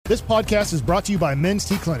This podcast is brought to you by Men's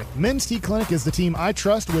T Clinic. Men's T Clinic is the team I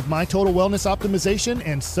trust with my total wellness optimization,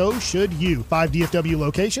 and so should you. 5 DFW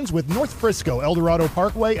locations with North Frisco, El Dorado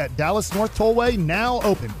Parkway at Dallas North Tollway now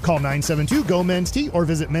open. Call 972-GO-MEN'S-T or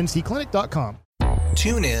visit mensteclinic.com.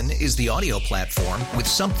 TuneIn is the audio platform with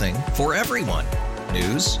something for everyone.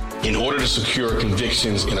 News. In order to secure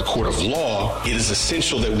convictions in a court of law, it is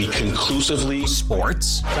essential that we conclusively.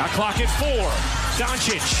 Sports. Shot clock at 4.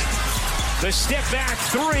 Doncic. The step back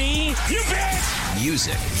 3. You bet.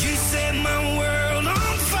 Music. You set my world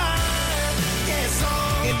on fire. Yes,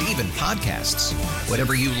 and even podcasts.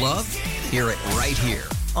 Whatever you love, hear it right here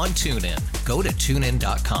on TuneIn. Go to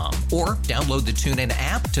TuneIn.com or download the TuneIn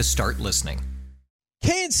app to start listening.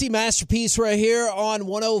 K&C Masterpiece right here on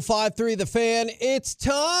 105.3 The Fan. It's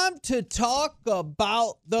time to talk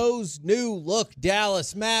about those new look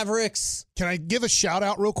Dallas Mavericks. Can I give a shout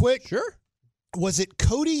out real quick? Sure. Was it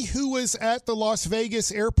Cody who was at the Las Vegas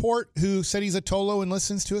airport who said he's a Tolo and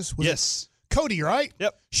listens to us? Yes. Cody, right?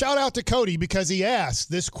 Yep. Shout out to Cody because he asked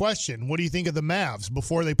this question, what do you think of the Mavs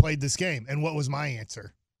before they played this game? And what was my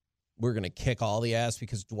answer? We're going to kick all the ass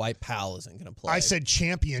because Dwight Powell isn't going to play. I said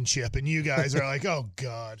championship, and you guys are like, oh,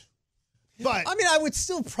 God. But I mean, I would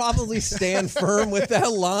still probably stand firm with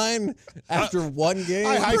that line after one game.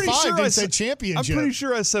 I high-fived and said championship. I'm pretty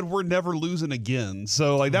sure I said we're never losing again.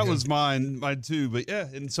 So, like, that was mine too. But, yeah,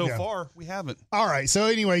 and so far, we haven't. All right. So,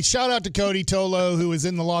 anyway, shout out to Cody Tolo, who was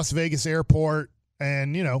in the Las Vegas airport.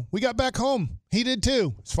 And, you know, we got back home. He did,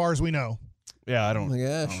 too, as far as we know. Yeah, I don't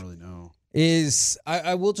really know.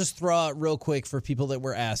 I will just throw out real quick for people that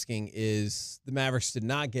were asking is the Mavericks did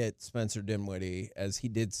not get Spencer Dinwiddie as he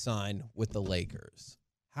did sign with the Lakers.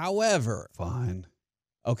 However. Fine.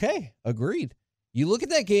 Okay, agreed. You look at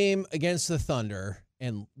that game against the Thunder,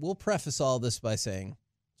 and we'll preface all this by saying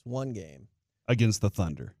it's one game. Against the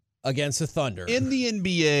Thunder. Against the Thunder. In the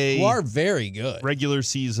NBA. Who are very good. Regular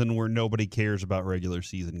season where nobody cares about regular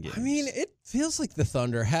season games. I mean, it feels like the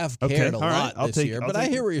Thunder have cared a lot this year. But I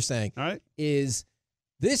hear what you're saying. All right. Is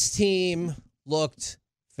this team looked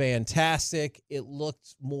fantastic. It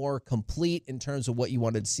looked more complete in terms of what you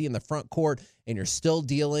wanted to see in the front court. And you're still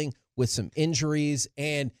dealing with some injuries.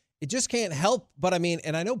 And it just can't help. But I mean,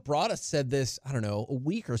 and I know Brada said this, I don't know, a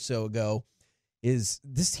week or so ago. Is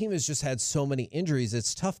this team has just had so many injuries,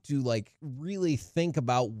 it's tough to like really think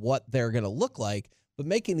about what they're going to look like, but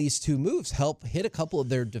making these two moves help hit a couple of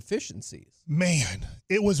their deficiencies. Man,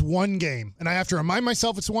 it was one game, and I have to remind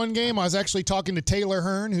myself it's one game. I was actually talking to Taylor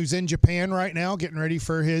Hearn, who's in Japan right now, getting ready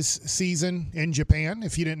for his season in Japan,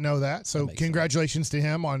 if you didn't know that. So congratulations to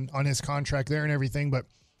him on his contract there and everything, but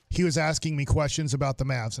he was asking me questions about the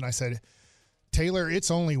Mavs, and I said, Taylor, it's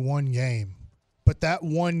only one game, but that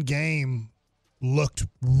one game looked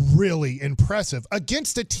really impressive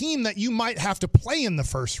against a team that you might have to play in the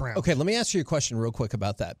first round. Okay, let me ask you a question real quick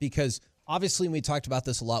about that, because obviously we talked about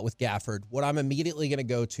this a lot with Gafford. What I'm immediately going to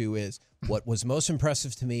go to is what was most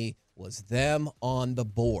impressive to me was them on the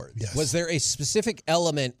board. Yes. Was there a specific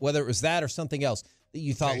element, whether it was that or something else, that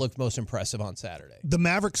you thought looked most impressive on Saturday? The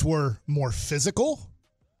Mavericks were more physical.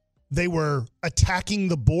 They were attacking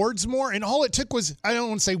the boards more, and all it took was, I don't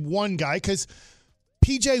want to say one guy, because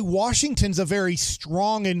PJ Washington's a very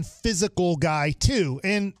strong and physical guy too,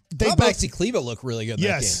 and Maxi Kleber looked really good in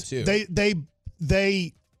that game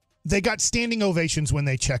too. They got standing ovations when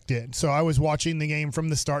they checked in. So I was watching the game from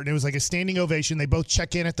the start, and it was like a standing ovation. They both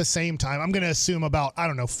check in at the same time. I'm going to assume about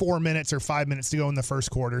 4 minutes or 5 minutes to go in the first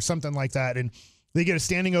quarter, something like that, and they get a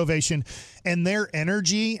standing ovation, and their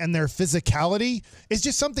energy and their physicality is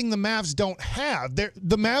just something the Mavs don't have.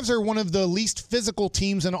 The Mavs are one of the least physical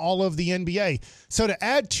teams in all of the NBA. So to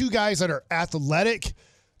add two guys that are athletic,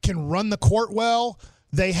 can run the court well,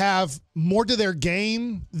 they have more to their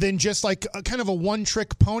game than just like a kind of a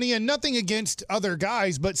one-trick pony, and nothing against other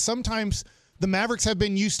guys, but sometimes the Mavericks have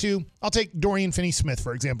been used to, I'll take Dorian Finney-Smith,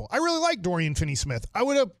 for example. I really like Dorian Finney-Smith. I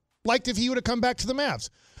would have liked if he would have come back to the Mavs.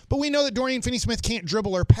 But we know that Dorian Finney-Smith can't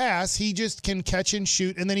dribble or pass. He just can catch and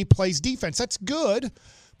shoot, and then he plays defense. That's good.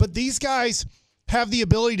 But these guys have the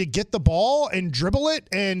ability to get the ball and dribble it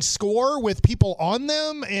and score with people on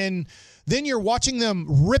them. And then you're watching them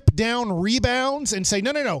rip down rebounds and say,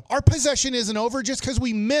 no, our possession isn't over just because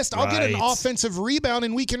we missed. I'll get an offensive rebound,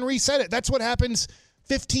 and we can reset it. That's what happens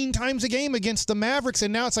 15 times a game against the Mavericks.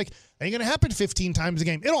 And now it's like, ain't going to happen 15 times a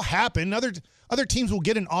game. It'll happen. Other teams will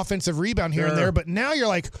get an offensive rebound here and there, but now you're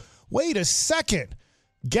like, wait a second.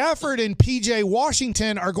 Gafford and PJ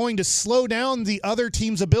Washington are going to slow down the other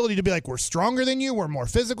team's ability to be like, we're stronger than you, we're more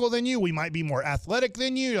physical than you, we might be more athletic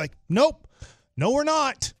than you. You're like, nope, no, we're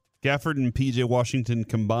not. Gafford and P.J. Washington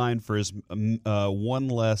combined for his one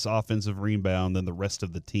less offensive rebound than the rest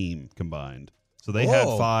of the team combined. So they had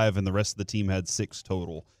 5, and the rest of the team had 6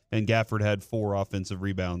 total. And Gafford had 4 offensive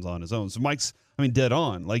rebounds on his own. So Mike's, dead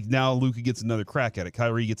on. Like, now Luka gets another crack at it.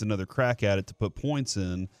 Kyrie gets another crack at it to put points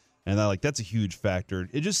in. And that's a huge factor.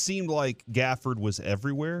 It just seemed like Gafford was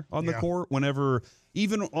everywhere on the court whenever,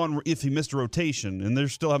 even if he missed a rotation, and they're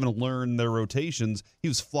still having to learn their rotations, he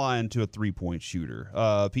was flying to a three-point shooter.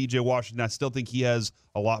 P.J. Washington, I still think he has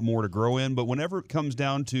a lot more to grow in, but whenever it comes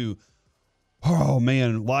down to, oh,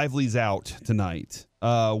 man, Lively's out tonight,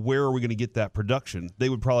 where are we going to get that production? They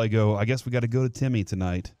would probably go, I guess we got to go to Timmy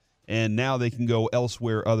tonight. And now they can go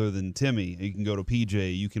elsewhere other than Timmy. You can go to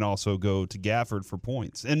PJ. You can also go to Gafford for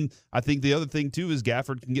points. And I think the other thing, too, is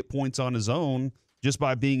Gafford can get points on his own just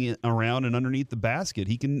by being around and underneath the basket.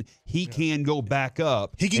 He can go back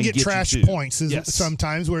up. He can get trash points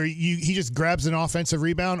sometimes where he just grabs an offensive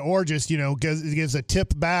rebound or just, gives a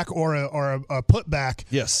tip back or a put back.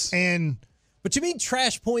 Yes. But you mean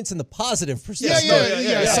trash points in the positive perspective?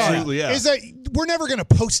 Yeah. Absolutely, yeah. Is that we're never going to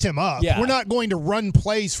post him up. Yeah. We're not going to run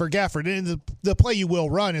plays for Gafford. And the play you will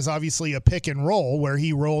run is obviously a pick and roll where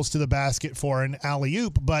he rolls to the basket for an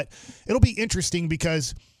alley-oop. But it'll be interesting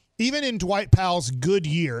because even in Dwight Powell's good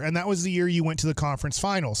year, and that was the year you went to the conference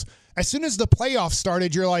finals, as soon as the playoffs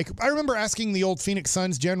started, you're like, I remember asking the old Phoenix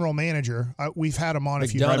Suns general manager, we've had him on a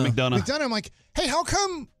few times. McDonough. I'm like, hey, how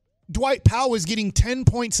come Dwight Powell was getting 10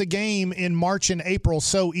 points a game in March and April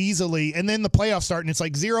so easily, and then the playoffs start, and it's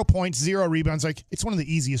like 0 points, 0 rebounds. Like, it's one of the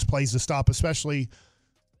easiest plays to stop, especially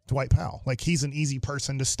Dwight Powell. Like, he's an easy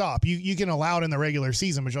person to stop. You can allow it in the regular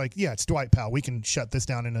season, but you're like, yeah, it's Dwight Powell. We can shut this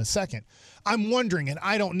down in a second. I'm wondering, and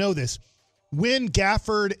I don't know this, when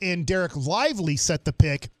Gafford and Derek Lively set the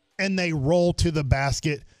pick and they roll to the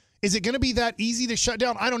basket, is it going to be that easy to shut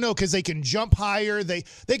down? I don't know, because they can jump higher. They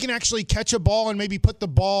can actually catch a ball and maybe put the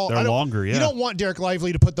ball. They're longer, yeah. You don't want Derek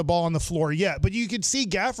Lively to put the ball on the floor yet, but you could see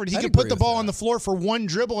Gafford. He can put the ball on the floor for one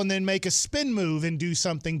dribble and then make a spin move and do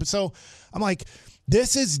something. But so I'm like,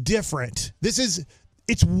 this is different.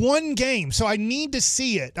 It's one game, so I need to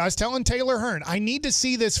see it. I was telling Taylor Hearn, I need to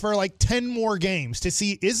see this for like 10 more games to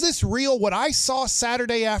see, is this real? What I saw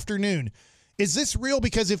Saturday afternoon, is this real?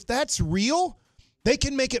 Because if that's real, they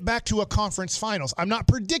can make it back to a conference finals. I'm not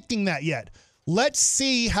predicting that yet. Let's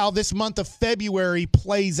see how this month of February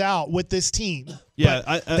plays out with this team.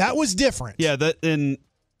 Yeah, that was different. Yeah, and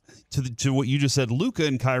to what you just said, Luka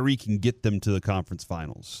and Kyrie can get them to the conference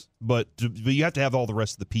finals, but you have to have all the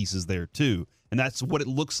rest of the pieces there too, and that's what it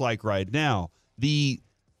looks like right now. You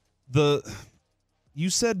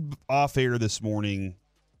said off air this morning,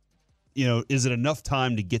 is it enough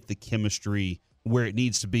time to get the chemistry where it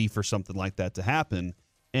needs to be for something like that to happen?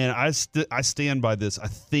 And I stand by this. I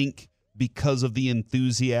think because of the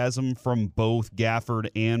enthusiasm from both Gafford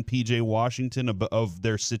and P.J. Washington of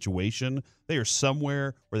their situation, they are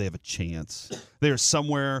somewhere where they have a chance. They are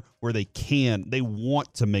somewhere where they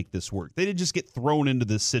want to make this work. They didn't just get thrown into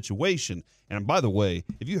this situation. And by the way,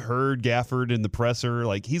 if you heard Gafford in the presser,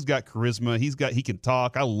 like, he's got charisma, he can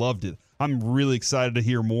talk. I loved it. I'm really excited to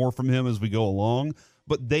hear more from him as we go along.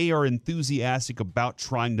 But they are enthusiastic about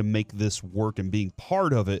trying to make this work and being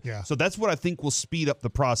part of it. Yeah. So that's what I think will speed up the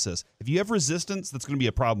process. If you have resistance, that's going to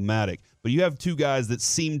be problematic. But you have two guys that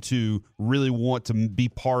seem to really want to be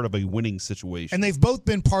part of a winning situation. And they've both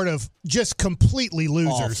been part of just completely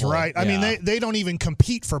losers, right? I mean, they don't even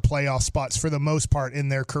compete for playoff spots for the most part in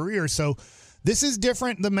their career. So this is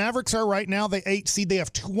different. The Mavericks are right now the 8th seed. They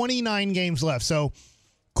have 29 games left. So,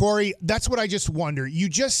 Corey, that's what I just wonder. You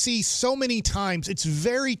just see so many times it's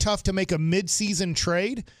very tough to make a midseason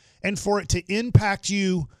trade and for it to impact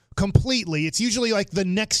you completely. It's usually like the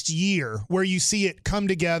next year where you see it come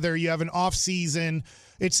together. You have an off season.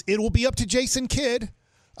 It will be up to Jason Kidd.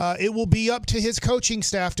 It will be up to his coaching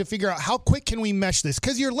staff to figure out how quick can we mesh this,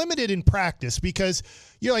 because you're limited in practice, because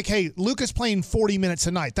you're like, hey, Luka's playing 40 minutes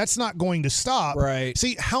a night. That's not going to stop. Right.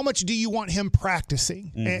 See, how much do you want him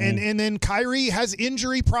practicing? Mm-hmm. And then Kyrie has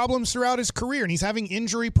injury problems throughout his career, and he's having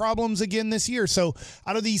injury problems again this year. So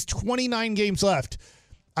out of these 29 games left,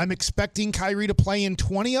 I'm expecting Kyrie to play in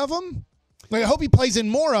 20 of them. Like, I hope he plays in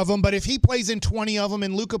more of them, but if he plays in 20 of them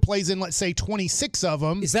and Luka plays in, let's say, 26 of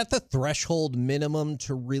them. Is that the threshold minimum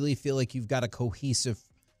to really feel like you've got a cohesive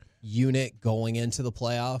unit going into the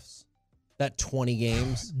playoffs? That 20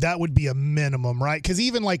 games? That would be a minimum, right? Because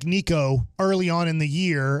even like Nico, early on in the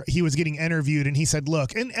year, he was getting interviewed and he said,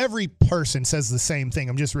 look, and every person says the same thing.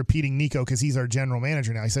 I'm just repeating Nico because he's our general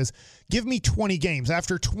manager now. He says, give me 20 games.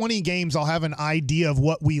 After 20 games, I'll have an idea of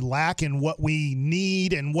what we lack and what we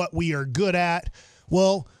need and what we are good at.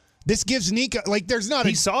 Well, This gives Nico there's not.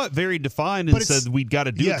 He saw it very defined and said we'd got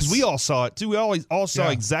to do it because we all saw it too. We all saw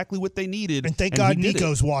exactly what they needed. And thank God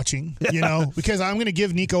Nico's watching, because I'm going to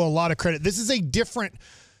give Nico a lot of credit. This is a different.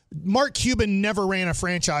 Mark Cuban never ran a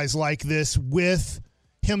franchise like this with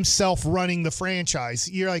himself running the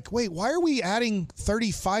franchise. You're like, wait, why are we adding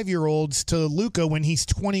 35-year-olds to Luka when he's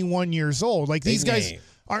 21 years old? Like these guys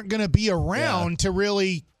aren't going to be around to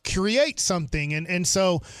really create something. And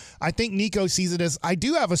so I think Nico sees it as, I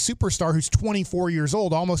do have a superstar who's 24 years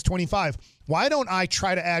old, almost 25. Why don't I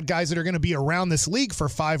try to add guys that are going to be around this league for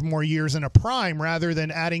 5 more years in a prime rather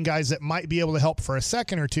than adding guys that might be able to help for a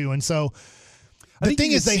second or two? And so the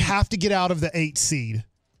thing is they have to get out of the 8 seed.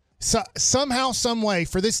 So somehow, some way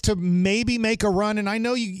for this to maybe make a run. And I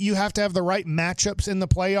know you have to have the right matchups in the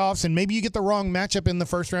playoffs, and maybe you get the wrong matchup in the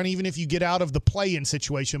first round, even if you get out of the play-in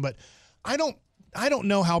situation. But I don't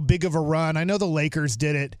know how big of a run. I know the Lakers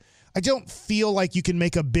did it. I don't feel like you can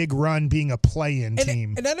make a big run being a play-in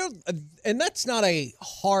team. And I don't, and that's not a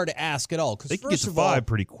hard ask at all. They can get to 5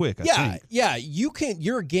 pretty quick, I think. Yeah, you can.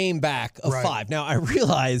 You're a game back of 5. Now, I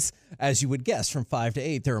realize, as you would guess, from 5 to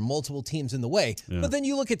 8, there are multiple teams in the way. Yeah. But then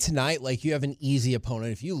you look at tonight, you have an easy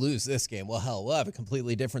opponent. If you lose this game, well, hell, we'll have a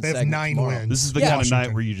completely different segment. They have 9 wins. This is the kind of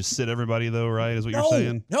night where you just sit everybody, though, right? Is what you're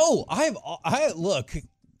saying? No, look.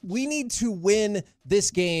 We need to win this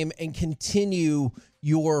game and continue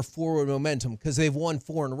your forward momentum because they've won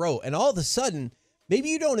 4 in a row. And all of a sudden, maybe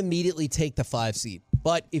you don't immediately take the 5 seed,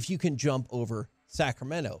 but if you can jump over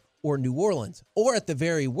Sacramento or New Orleans, or at the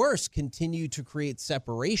very worst, continue to create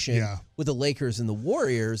separation with the Lakers and the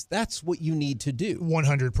Warriors, that's what you need to do.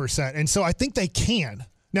 100%. And so I think they can.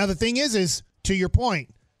 Now, the thing is to your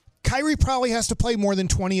point, Kyrie probably has to play more than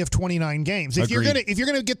 20 of 29 games. If you're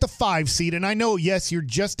gonna get the 5 seed, and I know, yes, you're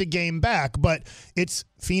just a game back, but it's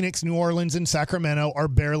Phoenix, New Orleans, and Sacramento are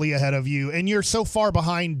barely ahead of you, and you're so far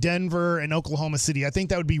behind Denver and Oklahoma City. I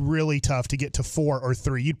think that would be really tough to get to 4 or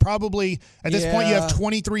 3. You'd probably, at this point, you have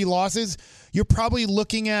 23 losses. You're probably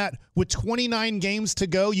looking at, with 29 games to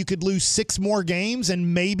go, you could lose 6 more games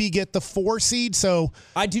and maybe get the 4 seed. So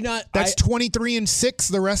that's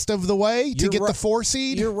 23-6 the rest of the way to get the 4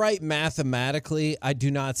 seed. You're right mathematically. I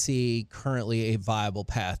do not see currently a viable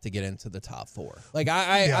path to get into the top 4.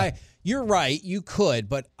 You're right. You could,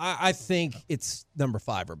 but I think it's number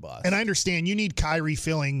 5 or bust. And I understand you need Kyrie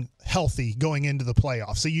feeling healthy going into the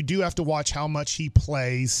playoffs. So you do have to watch how much he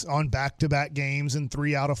plays on back-to-back games and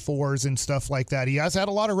 3 out of 4s and stuff like that. He has had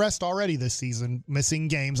a lot of rest already this season, missing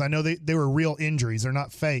games. I know they were real injuries. They're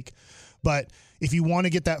not fake. But if you want to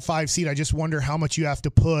get that 5 seed, I just wonder how much you have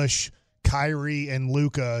to push Kyrie and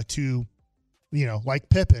Luka to, like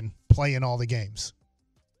Pippen, play in all the games.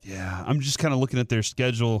 Yeah, I'm just kind of looking at their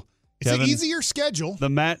schedule. It's an easier schedule. The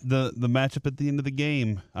matchup at the end of the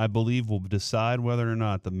game, I believe, will decide whether or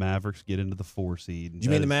not the Mavericks get into the 4 seed. Do you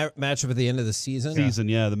mean the matchup at the end of the season? The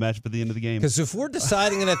matchup at the end of the game. Because if we're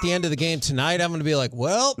deciding it at the end of the game tonight, I'm going to be like,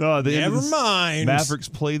 well, never mind. Mavericks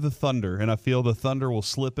play the Thunder, and I feel the Thunder will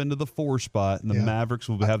slip into the 4 spot, and the Mavericks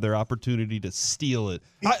will have their opportunity to steal it.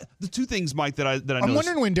 The 2 things, Mike, that I noticed. I'm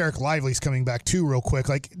wondering when Derek Lively's coming back, too, real quick.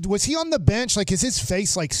 Was he on the bench? Is his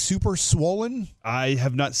face, super swollen? I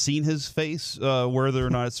have not seen his face, whether or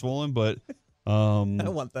not it's swollen, but I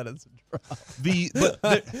don't want that as a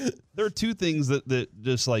drop. There are 2 things that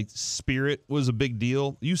just spirit was a big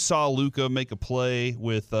deal. You saw Luka make a play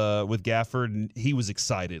with Gafford, and he was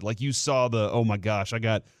excited. You saw oh my gosh, I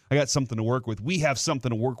got something to work with. We have something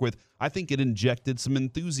to work with. I think it injected some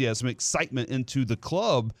enthusiasm, excitement into the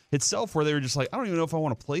club itself, where they were just I don't even know if I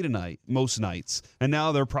want to play tonight most nights. And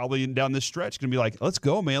now they're probably down this stretch going to be let's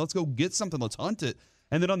go, man. Let's go get something. Let's hunt it.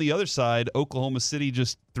 And then on the other side, Oklahoma City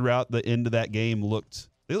just throughout the end of that game looked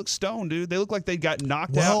stoned, dude. They looked like they got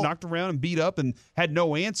knocked out, knocked around, and beat up, and had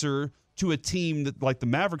no answer to a team that like the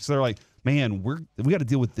Mavericks. They're like, man, we got to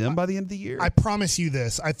deal with them by the end of the year. I promise you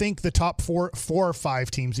this. I think the top 4 or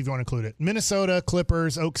 5 teams, if you want to include it, Minnesota,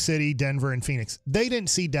 Clippers, Oak City, Denver, and Phoenix, they didn't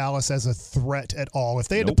see Dallas as a threat at all. If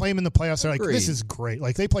they had to play them in the playoffs, they're like, this is great.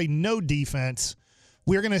 They play no defense.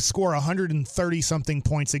 We're going to score 130-something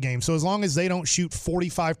points a game. So as long as they don't shoot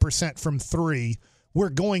 45% from 3, we're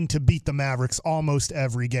going to beat the Mavericks almost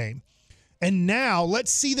every game. And now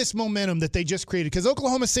let's see this momentum that they just created, because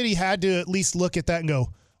Oklahoma City had to at least look at that and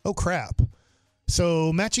go, oh, crap.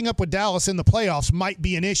 So matching up with Dallas in the playoffs might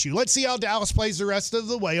be an issue. Let's see how Dallas plays the rest of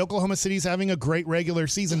the way. Oklahoma City's having a great regular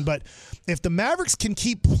season, but if the Mavericks can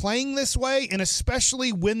keep playing this way, and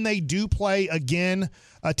especially when they do play again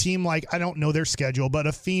a team I don't know their schedule, but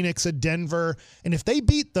a Phoenix, a Denver, and if they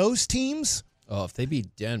beat those teams. Oh, if they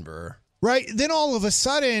beat Denver. Right. Then all of a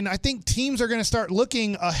sudden, I think teams are going to start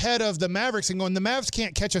looking ahead of the Mavericks and going, the Mavs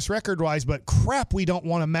can't catch us record-wise, but crap, we don't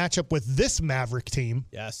want to match up with this Maverick team.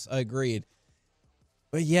 Yes, agreed.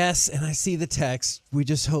 But yes, and I see the text. We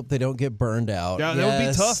just hope they don't get burned out. Yeah, that would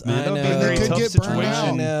be tough, man. That would be a They very could tough get burned out.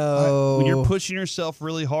 situation. I know. When you're pushing yourself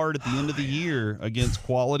really hard at the end of the year against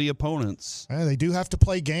quality opponents. Yeah, they do have to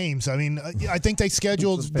play games. I mean, I think they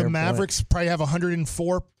scheduled the Mavericks probably have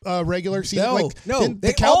 104 regular season. No, the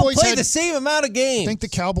they Cowboys all play had the same amount of games. I think the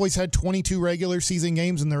Cowboys had 22 regular season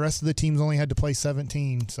games, and the rest of the teams only had to play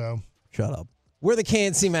 17. So shut up. We're the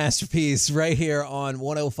K&C Masterpiece right here on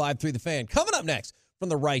 105.3 The Fan. Coming up next, from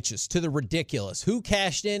the righteous to the ridiculous, who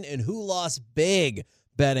cashed in and who lost big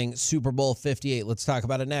betting Super Bowl 58. Let's talk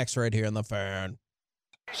about it next right here on The Fan.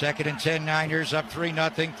 2nd and 10, Niners up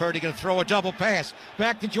 3-0. Purdy going to throw a double pass.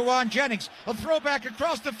 Back to Juwan Jennings. A throwback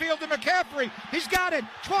across the field to McCaffrey. He's got it.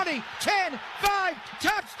 20, 10, 5,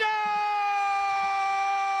 touchdown!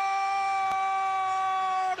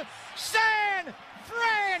 San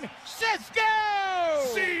Francisco!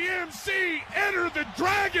 CMC, enter the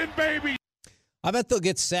dragon, baby! I bet they'll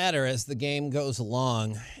get sadder as the game goes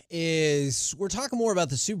along. We're talking more about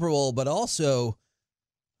the Super Bowl, but also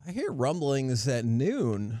I hear rumblings at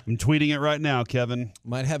noon. I'm tweeting it right now, Kevin.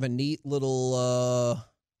 Might have a neat little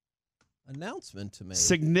announcement to make.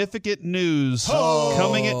 Significant news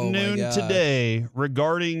coming at noon today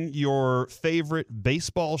regarding your favorite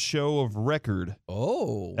baseball show of record.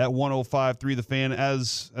 At 105.3 The Fan,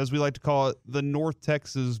 as we like to call it, the North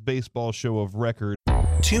Texas baseball show of record.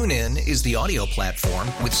 TuneIn is the audio platform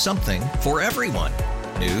with something for everyone.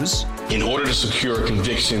 News. In order to secure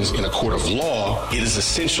convictions in a court of law, it is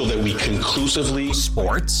essential that we conclusively.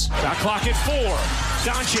 Sports. Got clock at 4.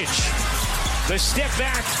 Doncic. The step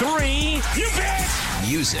back 3. You bet.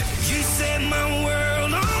 Music. You set my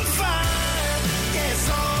world on fire. Yes,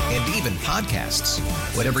 and even podcasts.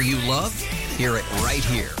 Whatever you love, hear it right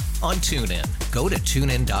here on TuneIn. Go to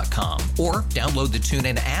TuneIn.com or download the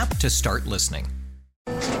TuneIn app to start listening.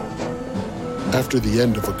 After the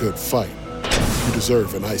end of a good fight, you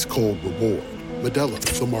deserve an ice-cold reward. Modelo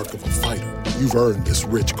is the mark of a fighter. You've earned this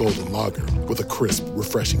rich golden lager with a crisp,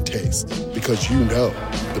 refreshing taste. Because you know,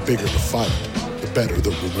 the bigger the fight, the better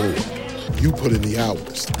the reward. You put in the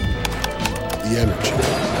hours, the energy,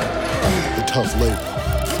 the tough labor.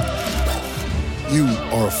 You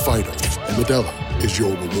are a fighter, and Modelo is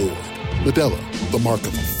your reward. Modelo, the mark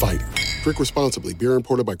of a fighter. Drink responsibly. Beer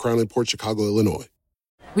imported by Crown Imports, Chicago, Illinois.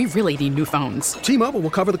 We really need new phones. T-Mobile will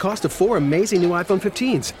cover the cost of 4 amazing new iPhone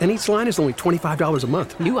 15s, and each line is only $25 a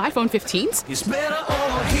month. New iPhone 15s? It's better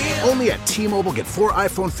over here. Only at T-Mobile, get 4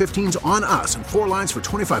 iPhone 15s on us and 4 lines for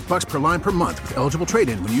 $25 per line per month with eligible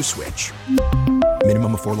trade-in when you switch.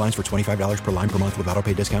 Minimum of 4 lines for $25 per line per month with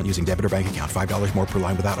autopay discount using debit or bank account. $5 more per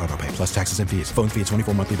line without autopay, plus taxes and fees. Phone fee at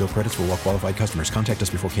 24 monthly bill credits for well-qualified customers. Contact us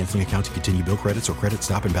before canceling account to continue bill credits or credit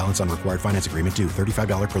stop and balance on required finance agreement due.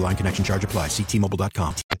 $35 per line connection charge apply. See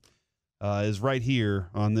T-Mobile.com. Is right here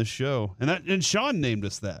on this show. And Sean named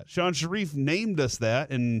us that. Sean Sharif named us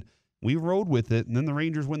that, and we rode with it, and then the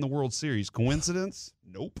Rangers win the World Series. Coincidence?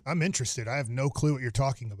 Nope. I'm interested. I have no clue what you're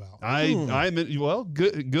talking about. Well,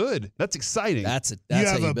 good. That's exciting. That's you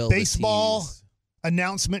have a baseball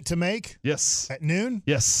announcement to make? Yes. At noon?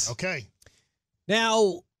 Yes. Okay.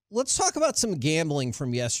 Now, let's talk about some gambling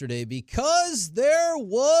from yesterday because there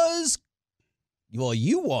was... Well,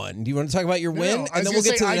 you won. Do you want to talk about your win? And then we'll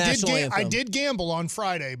get to the national anthem. I did gamble on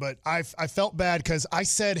Friday, but I felt bad because I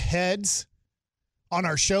said heads on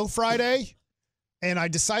our show Friday, and I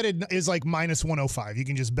decided it's like minus 105. You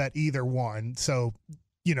can just bet either one. So,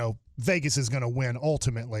 Vegas is going to win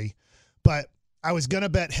ultimately. But I was going to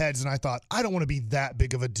bet heads, and I thought, I don't want to be that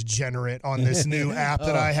big of a degenerate on this new app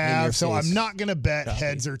that I have, so I'm not going to bet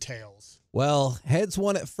heads or tails. Well, heads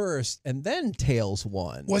won at first, and then tails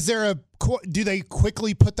won. Was there do they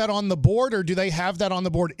quickly put that on the board, or do they have that on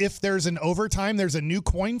the board if there's an overtime, there's a new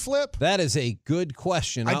coin flip? That is a good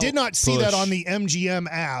question. I did not see that on the MGM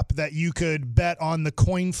app, that you could bet on the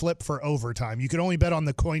coin flip for overtime. You could only bet on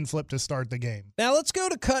the coin flip to start the game. Now let's go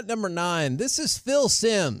to cut number 9. This is Phil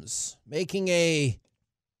Simms making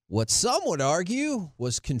what some would argue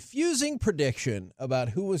was confusing prediction about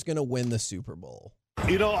who was going to win the Super Bowl.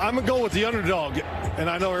 I'm going to go with the underdog, and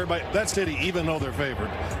I know everybody, that's City, even though they're favored,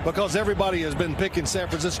 because everybody has been picking San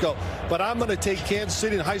Francisco. But I'm going to take Kansas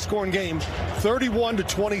City in a high-scoring game,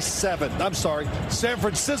 31-27. I'm sorry, San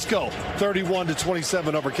Francisco,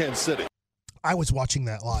 31-27 over Kansas City. I was watching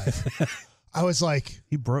that live. I was like,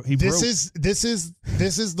 This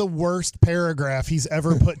is the worst paragraph he's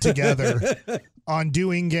ever put together on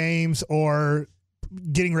doing games or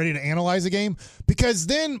getting ready to analyze a game, because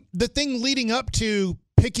then the thing leading up to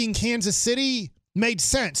picking Kansas City made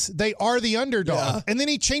sense. They are the underdog. Yeah. And then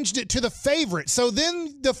he changed it to the favorite. So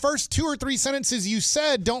then the first 2 or 3 sentences you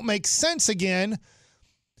said don't make sense again.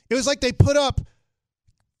 It was like they put up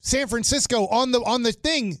San Francisco on the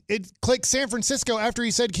thing. It clicked San Francisco after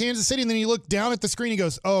he said Kansas City, and then he looked down at the screen. He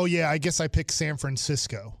goes, "Oh yeah, I guess I picked San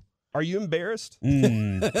Francisco." Are you embarrassed?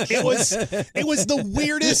 It was the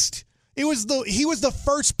weirdest. He was the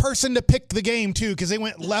first person to pick the game too, because they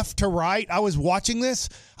went left to right. I was watching this.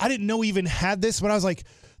 I didn't know he even had this, but I was like,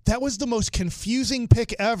 that was the most confusing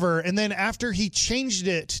pick ever. And then after he changed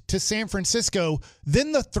it to San Francisco,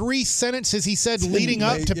 then the 3 sentences he said leading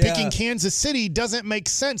up to picking Kansas City doesn't make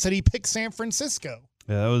sense that he picked San Francisco.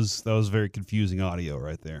 Yeah, that was very confusing audio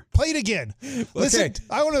right there. Play it again. Listen,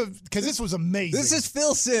 I want to, because this was amazing. This is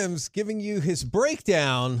Phil Simms giving you his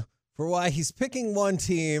breakdown for why he's picking one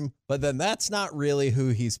team, but then that's not really who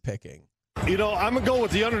he's picking. I'm going to go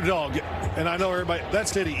with the underdog, and I know everybody,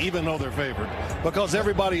 that's City, even though they're favored, because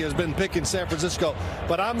everybody has been picking San Francisco.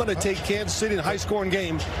 But I'm going to take Kansas City in a high-scoring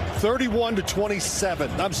game,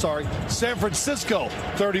 31-27. I'm sorry, San Francisco,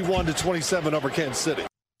 31-27 over Kansas City.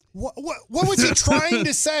 What was he trying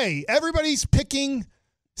to say? Everybody's picking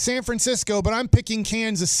San Francisco, but I'm picking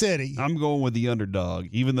Kansas City. I'm going with the underdog,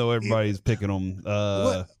 even though everybody's picking them.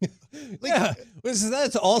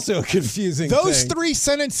 That's also a confusing Those thing. 3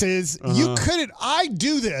 sentences, you couldn't. I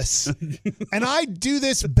do this, and I do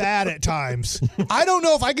this bad at times. I don't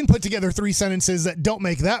know if I can put together 3 sentences that don't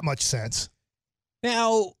make that much sense.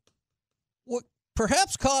 Now, what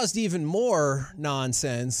perhaps caused even more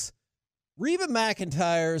nonsense, Reba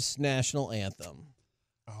McEntire's national anthem.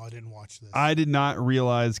 Oh, I didn't watch this. I did not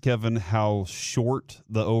realize, Kevin, how short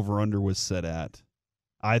the over-under was set at.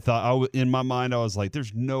 I thought, in my mind, I was like,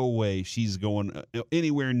 there's no way she's going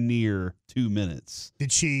anywhere near 2 minutes.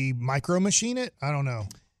 Did she micro machine it? I don't know.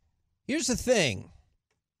 Here's the thing.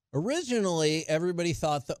 Originally, everybody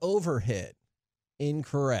thought the over hit.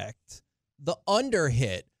 Incorrect. The under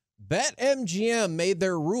hit. BetMGM made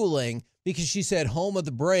their ruling because she said home of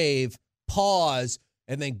the brave, pause,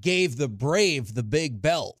 and then gave the Brave the big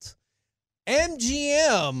belt.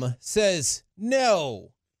 MGM says,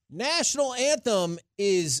 no, national anthem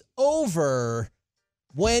is over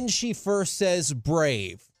when she first says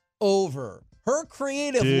Brave. Over. Her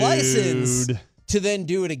creative license to then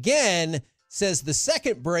do it again says the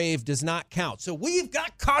second Brave does not count. So we've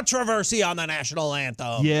got controversy on the national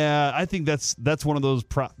anthem. Yeah, I think that's one of those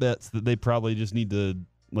prop bets that they probably just need to,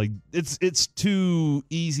 like, it's too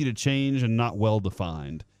easy to change and not well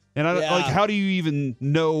defined. And how do you even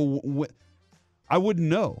know? I wouldn't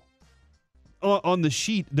know. On the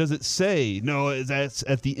sheet, does it say no? That's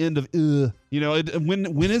at the end of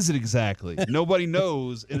when is it exactly? Nobody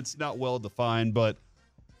knows, and it's not well defined. But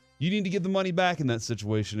you need to give the money back in that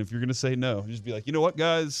situation. If you're going to say no, just be like, you know what,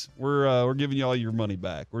 guys, we're giving you all your money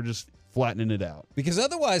back. We're just flattening it out. Because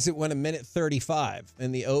otherwise it went 1:35,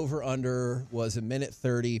 and the over-under was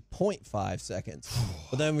 1:30.5 seconds.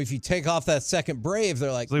 But then if you take off that second Brave,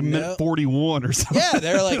 they're like, it's like 1:41 or something. Yeah,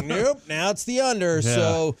 they're like, nope, now it's the under, Yeah.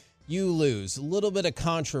 so you lose. A little bit of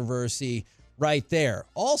controversy right there.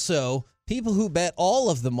 Also, people who bet all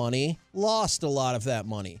of the money lost a lot of that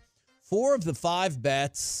money. 4 of the 5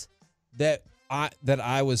 bets that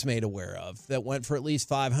I was made aware of that went for at least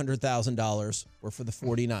 $500,000 were for the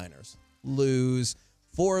 49ers. Lose.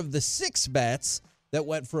 4 of the 6 bets that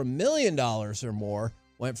went for $1 million or more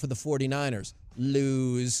went for the 49ers.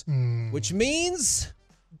 Lose. Which means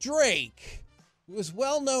Drake, who is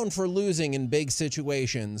well known for losing in big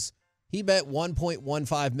situations, he bet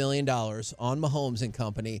 $1.15 million on Mahomes and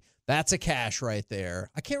company. That's a cash right there.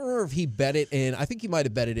 I can't remember if he bet it in. I think he might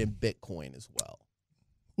have bet it in Bitcoin as well.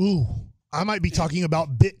 Ooh. I might be talking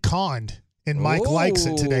about Bitcoin, and Mike likes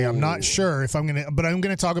it today. I'm not sure if I'm going to, but I'm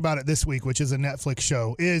going to talk about it this week, which is a Netflix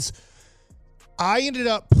show. I ended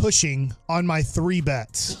up pushing on my 3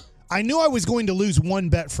 bets. I knew I was going to lose 1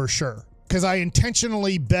 bet for sure because I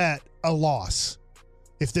intentionally bet a loss,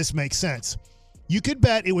 if this makes sense. You could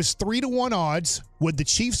bet it was 3-1 odds. Would the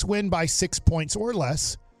Chiefs win by 6 points or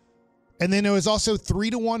less? And then there was also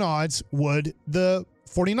 3-1 odds. Would the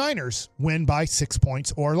 49ers win by 6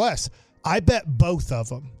 points or less? I bet both of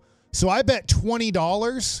them. So I bet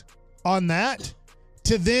 $20 on that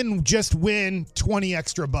to then just win 20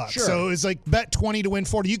 extra bucks. Sure. So it was like bet 20 to win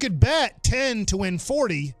 40. You could bet 10 to win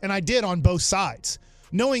 40, and I did on both sides,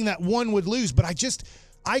 knowing that one would lose. But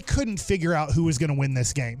I couldn't figure out who was going to win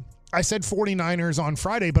this game. I said 49ers on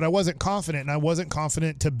Friday, but I wasn't confident, and I wasn't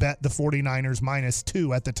confident to bet the 49ers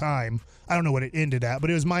 -2 at the time. I don't know what it ended at,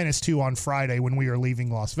 but it was -2 on Friday when we were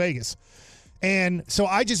leaving Las Vegas. And so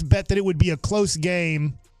I just bet that it would be a close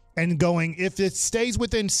game and going, if it stays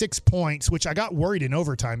within 6 points, which I got worried in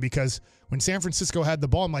overtime because when San Francisco had the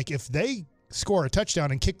ball, I'm like, if they score a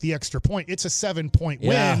touchdown and kick the extra point, it's a 7-point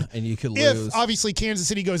win. And you could lose. If obviously Kansas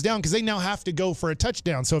City goes down because they now have to go for a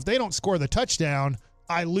touchdown. So if they don't score the touchdown,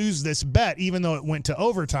 I lose this bet, even though it went to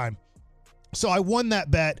overtime. So I won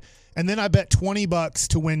that bet, and then I bet $20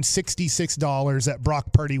 to win $66 that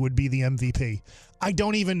Brock Purdy would be the MVP. I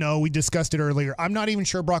don't even know. We discussed it earlier. I'm not even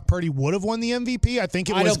sure Brock Purdy would have won the MVP. I think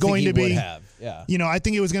it was going to be, I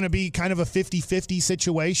think it was going to be kind of a 50-50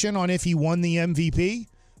 situation on if he won the MVP.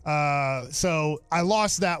 So I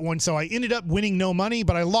lost that one. So I ended up winning no money,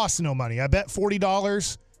 but I lost no money. I bet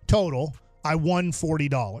 $40 total. I won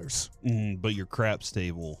 $40. But your craps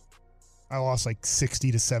table, I lost like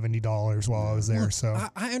 $60 to $70 while I was there. Look, so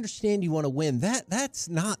I understand you want to win. That's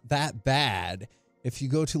not that bad if you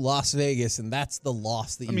go to Las Vegas and that's the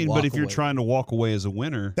loss that you walk but if you're away trying to walk away as a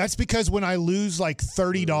winner. That's because when I lose like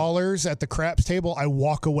 $30 at the craps table, I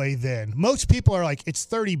walk away then. Most people are like, it's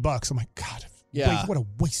 $30. I'm like, God, what a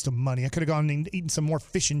waste of money. I could have gone and eaten some more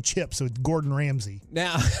fish and chips with Gordon Ramsay.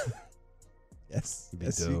 Now, yes,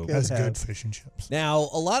 that's good fish and chips. Now,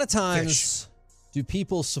 a lot of times, do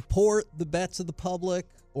people support the bets of the public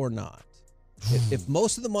or not? If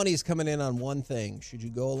most of the money is coming in on one thing, should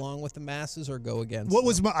you go along with the masses or go against?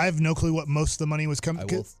 I have no clue what most of the money was coming.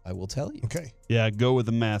 I will tell you. Okay. Yeah, go with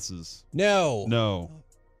the masses. No.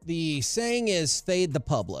 The saying is fade the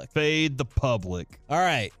public. Fade the public. All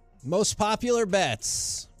right. Most popular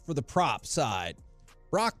bets for the prop side.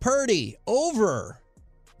 Brock Purdy over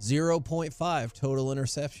 0.5 total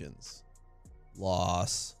interceptions.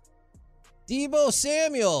 Loss. Deebo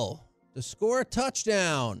Samuel to score a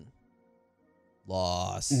touchdown.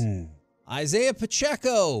 Loss. Isaiah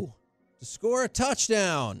Pacheco to score a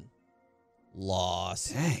touchdown. Loss.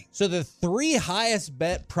 Dang. So the three highest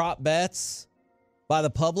prop bets by the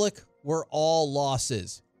public were all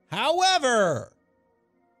losses. However,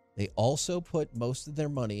 they also put most of their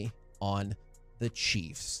money on the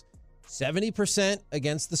Chiefs. 70%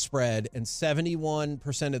 against the spread and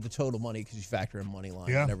 71% of the total money, because you factor in money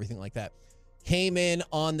line and everything like that, came in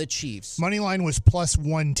on the Chiefs. Money line was plus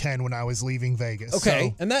 110 when I was leaving Vegas. Okay.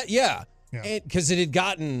 So. And that, because it had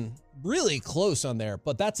gotten really close on there,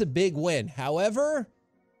 but that's a big win. However,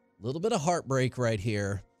 a little bit of heartbreak right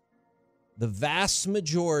here. The vast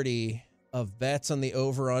majority of bets on the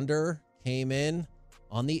over-under came in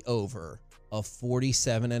on the over of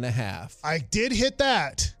 47.5. I did hit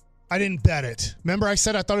that. I didn't bet it. Remember I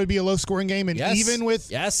said I thought it would be a low-scoring game, and even with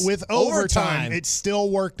overtime, it still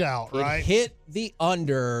worked out, right? It hit the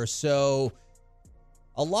under, so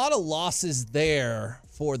a lot of losses there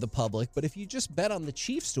for the public, but if you just bet on the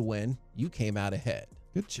Chiefs to win, you came out ahead.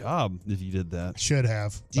 Good job if you did that. Should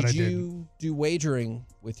have, but I didn't. Did you do wagering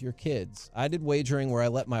with your kids? I did wagering where I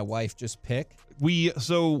let my wife just pick. We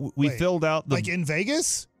filled out the... Like in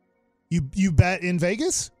Vegas? You bet in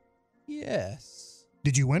Vegas? Yes.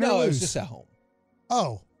 Did you win or lose? No, it was just at home.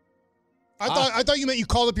 Oh. I thought you meant you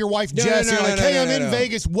called up your wife, Jess. You're like, hey, I'm in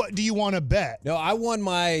Vegas. What do you want to bet? No, I won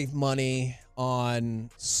my money on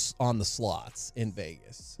the slots in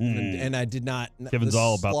Vegas. And I did not. Kevin's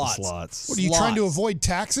all about the slots. What, are you trying to avoid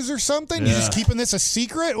taxes or something? You just keeping this a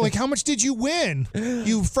secret? Like, how much did you win?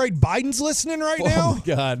 You afraid Biden's listening right now? Oh,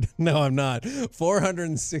 my God. No, I'm not.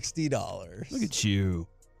 $460. Look at you.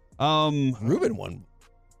 Ruben won.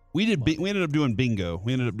 We ended up doing bingo.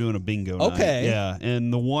 We ended up doing a bingo night. Okay. Yeah,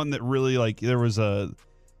 and the one that really, there was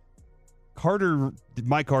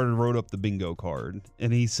Mike Carter wrote up the bingo card,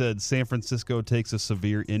 and he said San Francisco takes a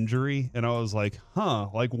severe injury, and I was like,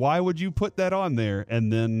 why would you put that on there?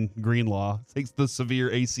 And then Greenlaw takes the severe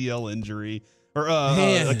ACL injury, or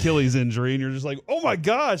Achilles injury, and you're just like, oh my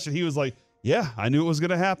gosh. And he was like, yeah, I knew it was going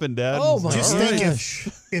to happen, Dad. Oh, my Just think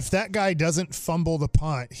if that guy doesn't fumble the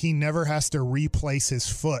punt, he never has to replace his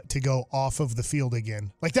foot to go off of the field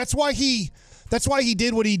again. Like, that's why he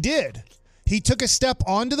did what he did. He took a step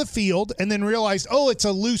onto the field and then realized, it's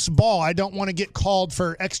a loose ball. I don't want to get called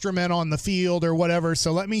for extra men on the field or whatever,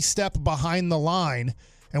 so let me step behind the line.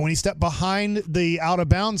 And when he stepped behind the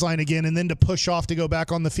out-of-bounds line again and then to push off to go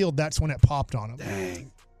back on the field, that's when it popped on him.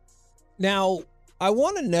 Dang. Now, I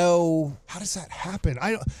want to know, how does that happen?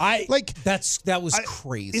 That was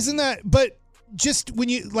crazy. Isn't that? But just when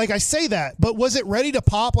you I say that, but was it ready to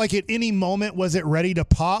pop? Like at any moment, was it ready to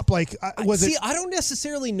pop? Like was it? I don't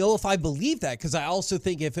necessarily know if I believe that, because I also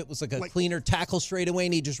think if it was like a cleaner tackle straight away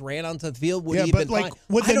and he just ran onto the field, would he have been fine?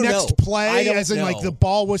 Would the next play, as in the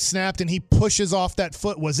ball was snapped and he pushes off that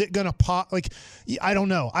foot, was it gonna pop? Like, I don't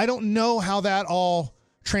know. I don't know how that all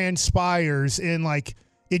transpires in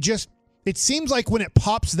it just. it seems like when it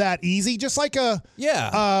pops that easy, just like the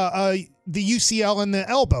UCL and the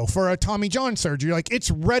elbow for a Tommy John surgery, like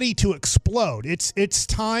it's ready to explode. It's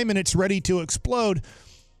time and it's ready to explode.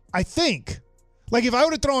 I think, like if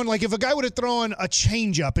a guy would have thrown a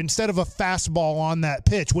changeup instead of a fastball on that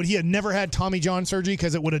pitch, would he have never had Tommy John surgery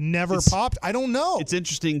because it would have never popped? I don't know. It's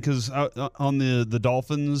interesting because on the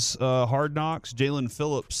Dolphins Hard Knocks, Jalen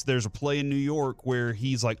Phillips, there's a play in New York where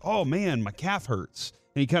he's like, oh man, my calf hurts.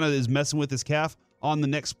 And he kind of is messing with his calf. On the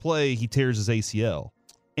next play, he tears his ACL.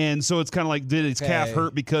 And so it's kind of like, did his calf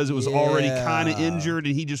hurt because it was already kind of injured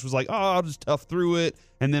and he just was like, oh, I'll just tough through it.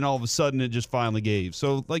 And then all of a sudden it just finally gave.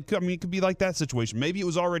 So, like, I mean, it could be like that situation. Maybe it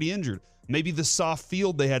was already injured. Maybe the soft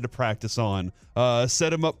field they had to practice on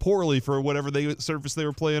set him up poorly for whatever surface they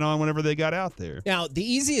were playing on whenever they got out there. Now, the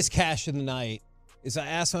easiest cash of the night is I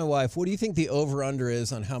asked my wife, what do you think the over-under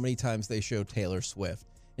is on how many times they show Taylor Swift?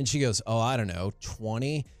 And she goes, oh, I don't know,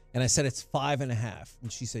 20. And I said, it's 5.5.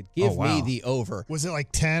 And she said, give me the over. Was it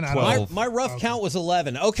like 10? 12. My rough count was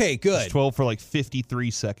 11. Okay, good. 12 for like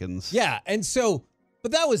 53 seconds. Yeah, and so,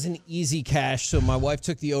 but that was an easy cash, so my wife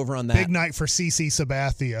took the over on that. Big night for C.C.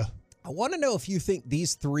 Sabathia. I want to know if you think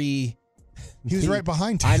these three... He was right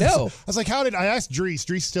behind him. I know. I was like, I asked Drees.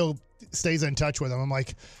 Drees still stays in touch with him. I'm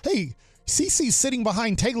like, hey, CeCe's sitting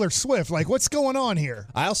behind Taylor Swift. Like, what's going on here?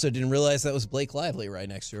 I also didn't realize that was Blake Lively right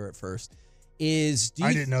next to her at first. I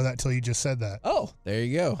didn't know that until you just said that. Oh, there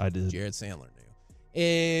you go. I did. Jared Sandler knew.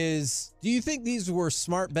 Do you think these were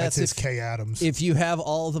smart bets? That's his Kay Adams. If you have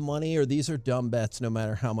all the money, or these are dumb bets no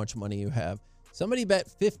matter how much money you have? Somebody bet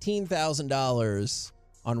 $15,000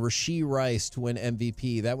 on Rashee Rice to win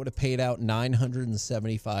MVP. That would have paid out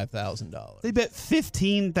 $975,000. They bet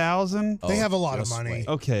 $15,000? They have a lot of money.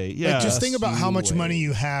 Okay, yeah. Like, just think about how much money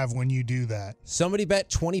you have when you do that. Somebody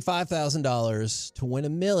bet $25,000 to win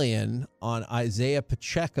 $1 million on Isaiah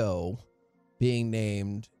Pacheco being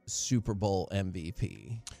named Super Bowl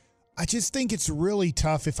MVP. I just think it's really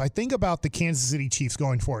tough. If I think about the Kansas City Chiefs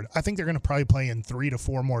going forward, I think they're going to probably play in 3 to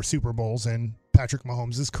 4 more Super Bowls in Patrick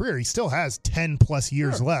Mahomes' career. He still has 10 plus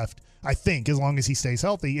years left, I think, as long as he stays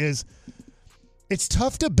healthy. It's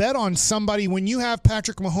tough to bet on somebody when you have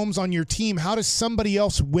Patrick Mahomes on your team. How does somebody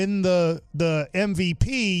else win the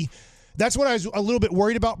MVP? That's what I was a little bit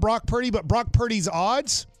worried about Brock Purdy, but Brock Purdy's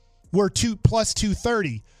odds were plus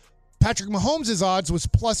 230. Patrick Mahomes' odds was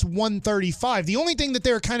plus 135. The only thing that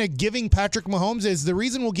they're kind of giving Patrick Mahomes is the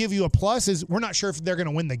reason we'll give you a plus is we're not sure if they're going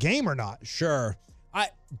to win the game or not. Sure.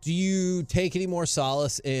 Do you take any more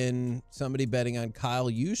solace in somebody betting on Kyle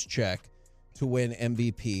Juszczyk to win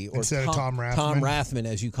MVP? Or instead of Tom Rathman? Tom Rathman,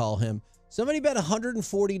 as you call him. Somebody bet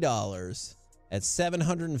 $140 at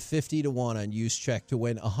 750 to 1 on Juszczyk to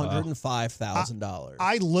win $105,000.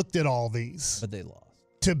 I looked at all these. But they lost.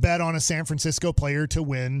 To bet on a San Francisco player to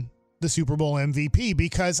win the Super Bowl MVP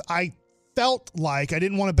because I felt like I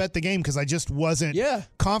didn't want to bet the game because I just wasn't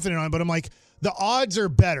confident on it. But I'm like, the odds are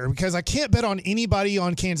better because I can't bet on anybody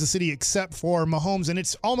on Kansas City except for Mahomes, and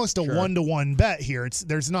it's almost a 1-to-1 bet here.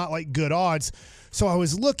 There's not like good odds. So I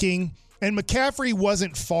was looking, and McCaffrey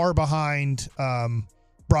wasn't far behind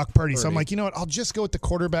Brock Purdy. So I'm like, you know what? I'll just go with the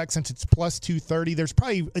quarterback since it's plus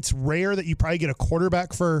 230. It's rare that you probably get a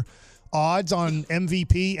quarterback for odds on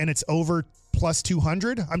MVP and it's over plus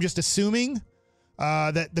 200. I'm just assuming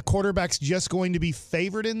that the quarterback's just going to be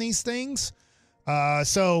favored in these things.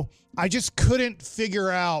 So I just couldn't figure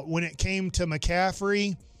out when it came to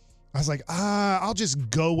McCaffrey. I was like, I'll just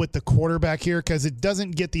go with the quarterback here because it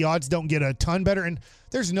doesn't get the odds don't get a ton better. And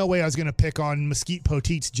there's no way I was going to pick on Mesquite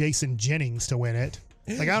Potteet's Jason Jennings to win it.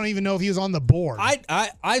 Like, I don't even know if he was on the board.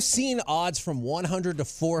 I've seen odds from 100 to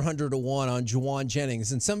 400 to 1 on Juwan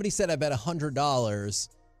Jennings. And somebody said I bet $100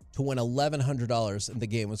 to win $1,100 and the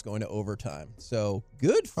game was going to overtime. So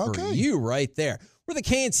good for you right there. We're the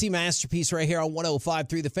K&C Masterpiece right here on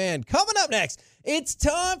 105.3 The Fan. Coming up next, it's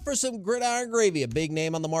time for some Gridiron Gravy, a big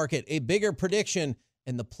name on the market, a bigger prediction,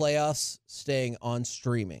 and the playoffs staying on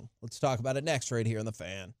streaming. Let's talk about it next right here on The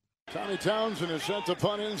Fan. Tommy Townsend is set to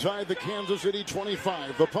punt inside the Kansas City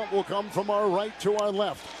 25. The punt will come from our right to our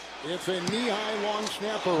left. It's a knee-high long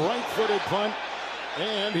snap, a right-footed punt.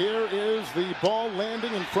 And here is the ball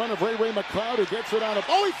landing in front of Ray McLeod, who gets it out of...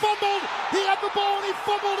 Oh, he fumbled! He had the ball and he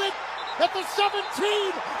fumbled it at the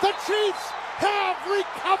 17. The Chiefs have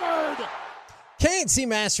recovered! K&C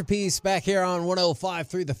Masterpiece back here on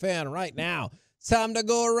 105.3 The Fan right now. It's time to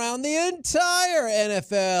go around the entire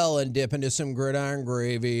NFL and dip into some Gridiron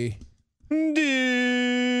Gravy. Dip.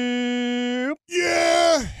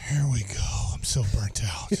 Yeah, here we go. I'm so burnt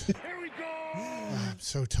out. Here we go. I'm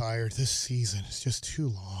so tired. This season is just too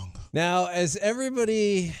long. Now, as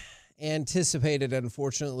everybody anticipated,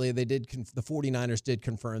 unfortunately, the 49ers did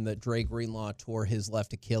confirm that Dre Greenlaw tore his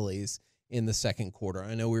left Achilles in the second quarter.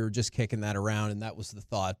 I know we were just kicking that around, and that was the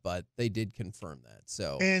thought, but they did confirm that.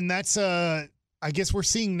 So, and that's I guess we're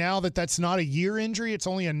seeing now that that's not a year injury; it's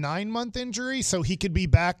only a 9-month injury, so he could be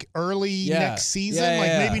back early next season.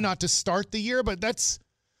 Maybe not to start the year, but that's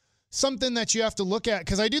something that you have to look at,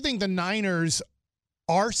 because I do think the Niners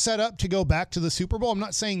are set up to go back to the Super Bowl. I'm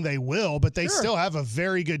not saying they will, but they still have a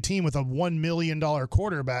very good team with a $1 million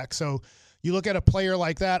quarterback. So you look at a player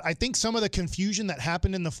like that. I think some of the confusion that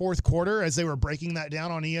happened in the fourth quarter as they were breaking that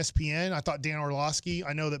down on ESPN, I thought Dan Orlovsky,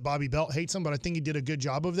 I know that Bobby Belt hates him, but I think he did a good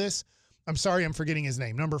job of this. I'm sorry, I'm forgetting his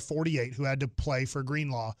name. Number 48, who had to play for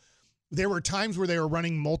Greenlaw. There were times where they were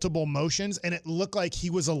running multiple motions, and it looked like he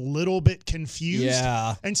was a little bit confused.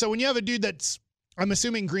 Yeah. And so when you have a dude that's, I'm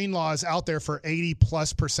assuming Greenlaw is out there for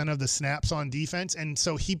 80+% of the snaps on defense, and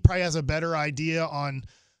so he probably has a better idea on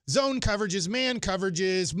zone coverages, man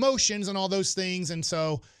coverages, motions, and all those things. And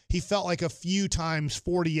so he felt like a few times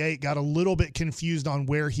 48 got a little bit confused on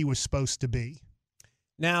where he was supposed to be.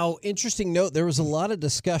 Now, interesting note, there was a lot of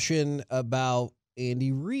discussion about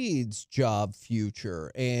Andy Reid's job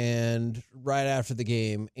future. And right after the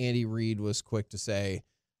game, Andy Reid was quick to say,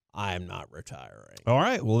 I'm not retiring. All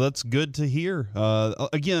right. Well, that's good to hear.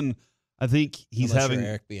 Again, I think he's Unless having you're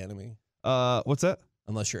Eric Bieniemy. What's that?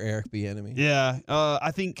 Unless you're Eric Bieniemy. Yeah.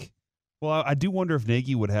 I think, well, I do wonder if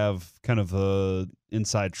Nagy would have kind of a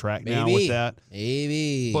inside track now with that.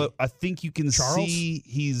 Maybe. But I think you can see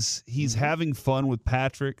he's having fun with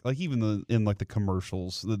Patrick, like even in the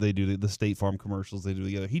commercials that they do, the State Farm commercials they do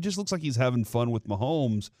together. He just looks like he's having fun with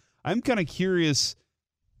Mahomes. I'm kind of curious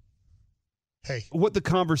what the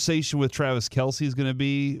conversation with Travis Kelce is going to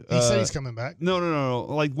be. He said he's coming back. No.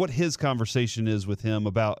 Like what his conversation is with him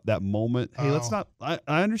about that moment. Hey, let's not. I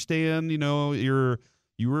understand.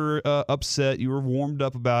 You were upset. You were warmed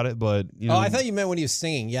up, and but I thought you meant when he was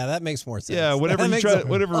singing. Yeah, that makes more sense. Yeah, whatever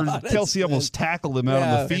Kelce almost tackled him out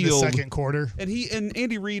on the field in the second quarter. And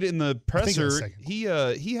Andy Reid in the presser, he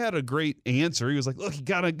had a great answer. He was like, "Look, he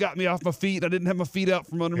got me off my feet. I didn't have my feet out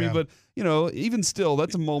from under me, but even still,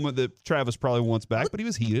 that's a moment that Travis probably wants back. But he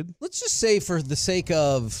was heated. Let's just say, for the sake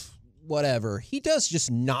of whatever, he does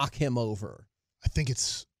just knock him over. I think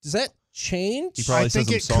does that change? I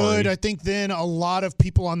think it could. I think then a lot of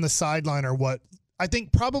people on the sideline I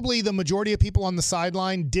think probably the majority of people on the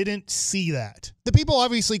sideline didn't see that. The people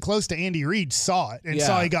obviously close to Andy Reid saw it and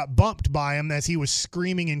saw he got bumped by him as he was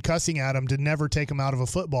screaming and cussing at him to never take him out of a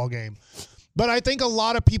football game. But I think a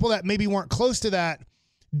lot of people that maybe weren't close to that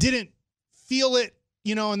didn't feel it,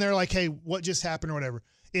 and they're like, hey, what just happened or whatever.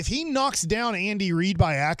 If he knocks down Andy Reid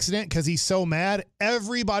by accident because he's so mad,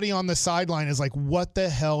 everybody on the sideline is like, what the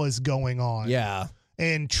hell is going on? Yeah.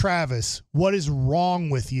 And Travis, what is wrong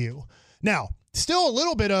with you? Now, still a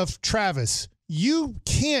little bit of Travis, you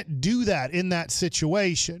can't do that in that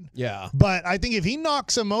situation. Yeah. But I think if he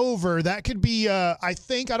knocks him over, that could be, I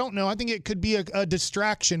think it could be a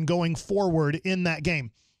distraction going forward in that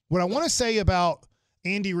game. What I want to say about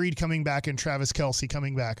Andy Reid coming back and Travis Kelce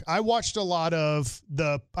coming back. I watched a lot of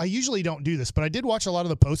I usually don't do this, but I did watch a lot of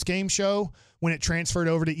the post-game show when it transferred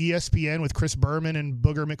over to ESPN with Chris Berman and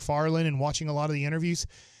Booger McFarland and watching a lot of the interviews.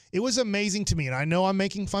 It was amazing to me, and I know I'm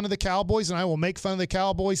making fun of the Cowboys, and I will make fun of the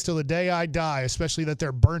Cowboys till the day I die, especially that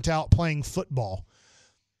they're burnt out playing football.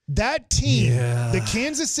 That team, the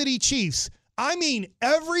Kansas City Chiefs, I mean,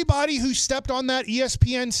 everybody who stepped on that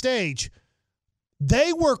ESPN stage,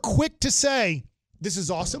 they were quick to say, this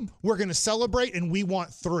is awesome. We're going to celebrate, and we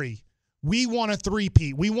want 3. We want a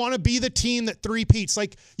three-peat. We want to be the team that three-peats.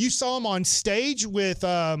 Like you saw him on stage with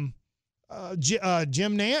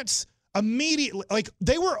Jim Nance. Immediately, like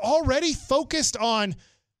they were already focused on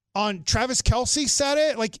Travis Kelce said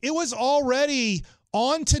it. Like it was already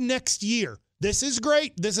on to next year. This is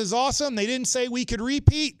great. This is awesome. They didn't say we could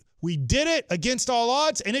repeat. We did it against all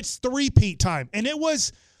odds, and it's three-peat time. And it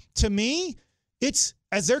was, to me, it's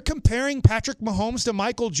as they're comparing Patrick Mahomes to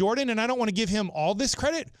Michael Jordan, and I don't want to give him all this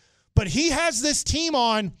credit, but he has this team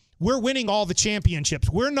on, we're winning all the championships.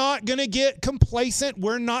 We're not going to get complacent.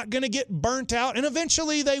 We're not going to get burnt out, and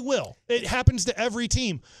eventually they will. It happens to every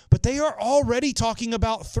team. But they are already talking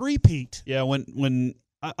about three-peat. Yeah, when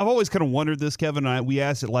I've always kind of wondered this, Kevin. We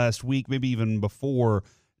asked it last week, maybe even before.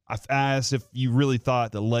 I've asked if you really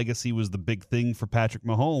thought that legacy was the big thing for Patrick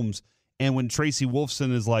Mahomes. And when Tracy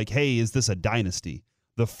Wolfson is like, hey, is this a dynasty?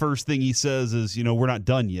 The first thing he says is, we're not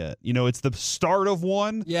done yet. It's the start of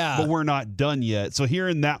one, but we're not done yet. So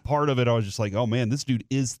hearing that part of it, I was just like, oh, man, this dude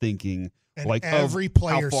is thinking And every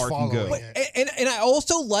player's following it. And I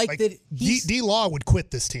also like that D-Law would quit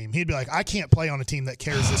this team. He'd be like, I can't play on a team that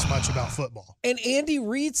cares this much about football. And Andy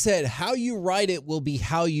Reid said, how you write it will be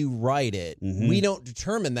how you write it. Mm-hmm. We don't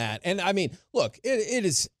determine that. And I mean, look,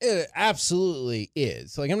 it absolutely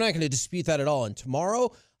is. Like, I'm not going to dispute that at all. And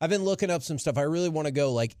tomorrow, I've been looking up some stuff. I really want to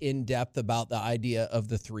go like in depth about the idea of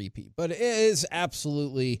the 3P, but it is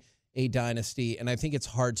absolutely a dynasty. And I think it's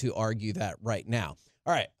hard to argue that right now.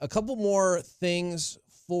 All right, a couple more things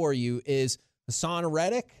for you is Hassan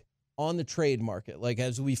Reddick on the trade market. Like,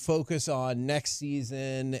 as we focus on next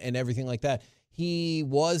season and everything like that, he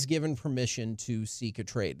was given permission to seek a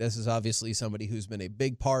trade. This is obviously somebody who's been a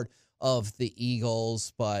big part of the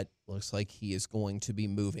Eagles, but looks like he is going to be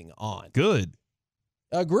moving on. Good.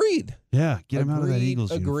 Agreed. Yeah, get him out of that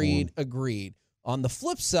Eagles uniform. Agreed. On the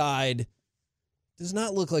flip side, does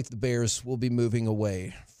not look like the Bears will be moving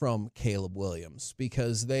away from Caleb Williams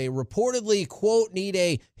because they reportedly, quote, need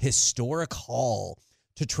a historic haul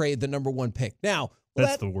to trade the number 1 pick. Now,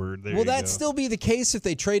 that's the word. Will that still be the case if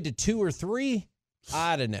they trade to 2 or 3?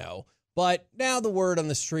 I don't know. But now the word on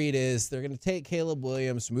the street is they're going to take Caleb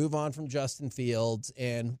Williams, move on from Justin Fields,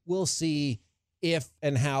 and we'll see if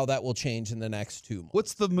and how that will change in the next 2 months.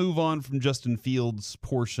 What's the move on from Justin Fields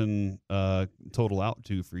portion total out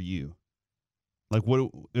to for you? Like,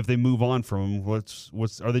 what if they move on from him?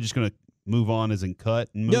 What's are they just going to move on as in cut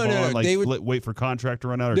and move on? Like, they would wait for contract to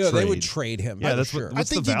run out or trade? They would trade him. Yeah, that's sure. What's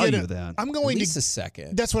the value of that? I'm going at least a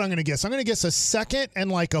second. That's what I'm going to guess. I'm going to guess a second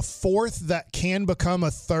and like a fourth that can become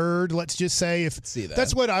a third. Let's just say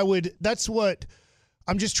that's what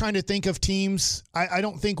I'm just trying to think of teams. I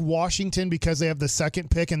don't think Washington, because they have the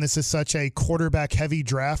second pick and this is such a quarterback heavy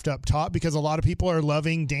draft up top, because a lot of people are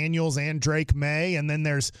loving Daniels and Drake May, and then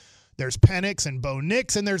there's Penix and Bo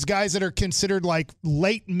Nix, and there's guys that are considered like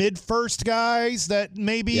late mid-first guys that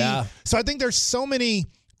maybe. Yeah. So I think there's so many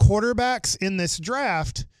quarterbacks in this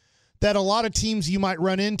draft that a lot of teams you might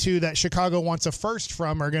run into that Chicago wants a first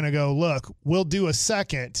from are going to go, look, we'll do a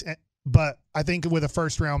second, but I think with a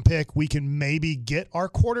first-round pick, we can maybe get our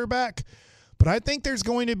quarterback. But I think there's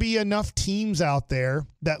going to be enough teams out there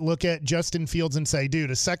that look at Justin Fields and say, dude,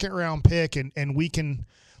 a second-round pick, and we can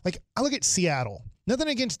 – like, I look at Seattle. Nothing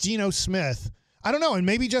against Geno Smith. I don't know, and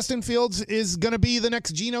maybe Justin Fields is going to be the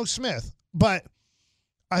next Geno Smith. But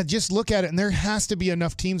I just look at it, and there has to be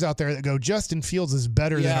enough teams out there that go, Justin Fields is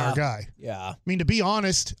better than our guy. Yeah. I mean, to be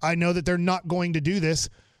honest, I know that they're not going to do this.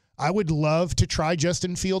 I would love to try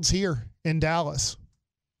Justin Fields here in Dallas.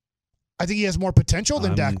 I think he has more potential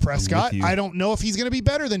than Dak Prescott. I don't know if he's going to be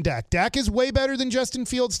better than Dak. Dak is way better than Justin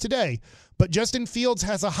Fields today, but Justin Fields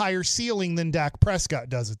has a higher ceiling than Dak Prescott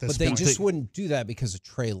does at this point. But they just wouldn't do that because of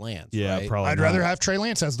Trey Lance, right? Probably I'd rather have Trey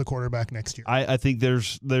Lance as the quarterback next year. I think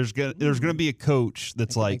there's going to be a coach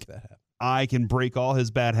that's like, I can break all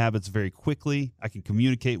his bad habits very quickly. I can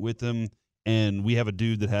communicate with him, and we have a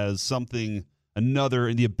dude that has something –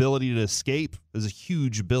 the ability to escape is a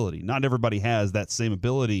huge ability. Not everybody has that same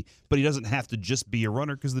ability, but he doesn't have to just be a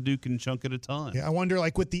runner because the dude can chunk it a ton. Yeah, I wonder,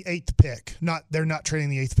 like with the 8th pick, they're not trading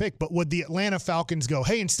the 8th pick, but would the Atlanta Falcons go,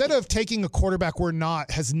 hey, instead of taking a quarterback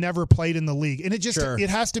has never played in the league, and it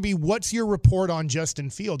has to be, what's your report on Justin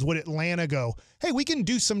Fields? Would Atlanta go, hey, we can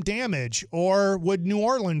do some damage? Or would New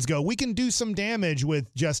Orleans go, we can do some damage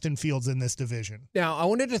with Justin Fields in this division? Now, I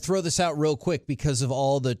wanted to throw this out real quick because of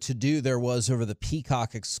all the to-do there was over the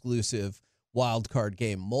Peacock exclusive wild card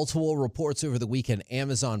game. Multiple reports over the weekend.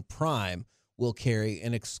 Amazon Prime will carry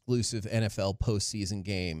an exclusive NFL postseason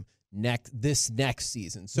game this next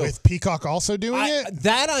season. So with Peacock also doing it?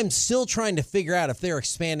 That I'm still trying to figure out if they're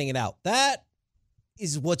expanding it out. That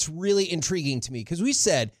is what's really intriguing to me, because we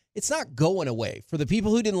said it's not going away. For the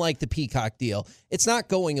people who didn't like the Peacock deal, it's not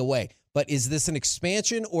going away. But is this an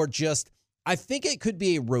expansion or just, I think it could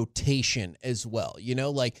be a rotation as well. You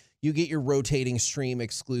know, like you get your rotating stream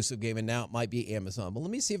exclusive game, and now it might be Amazon. But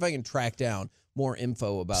let me see if I can track down more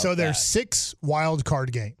info about that. So there's 6 wild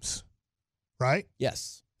card games, right?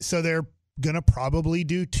 Yes. So they're going to probably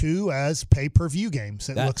do 2 as pay-per-view games,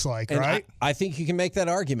 it looks like, right? I think you can make that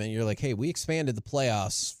argument. You're like, hey, we expanded the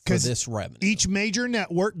playoffs for this revenue. Each major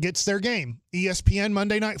network gets their game. ESPN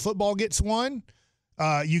Monday Night Football gets one.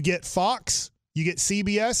 You get Fox, you get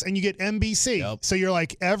CBS, and you get NBC. Yep. So you're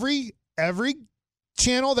like, every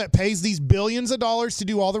channel that pays these billions of dollars to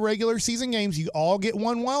do all the regular season games, you all get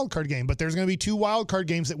one wild card game. But there's going to be 2 wild card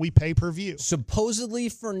games that we pay per view. Supposedly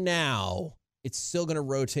for now, it's still going to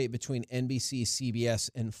rotate between NBC, CBS,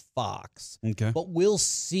 and Fox. Okay. But we'll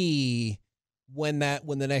see when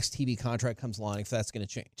the next TV contract comes along if that's going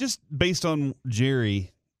to change. Just based on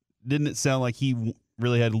Jerry, didn't it sound like he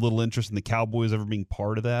really had little interest in the Cowboys ever being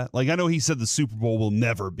part of that. Like, I know he said the Super Bowl will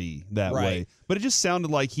never be that way, but it just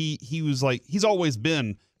sounded like he was like, he's always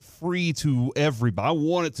been free to everybody. I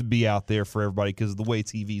want it to be out there for everybody because of the way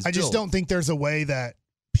TV's I just don't think there's a way that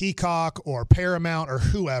Peacock or Paramount or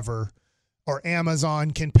whoever or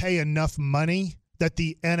Amazon can pay enough money that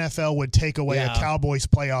the NFL would take away a Cowboys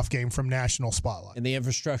playoff game from national spotlight. And the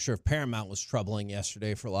infrastructure of Paramount was troubling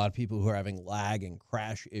yesterday for a lot of people who are having lag and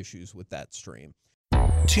crash issues with that stream.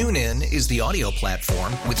 TuneIn is the audio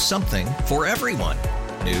platform with something for everyone.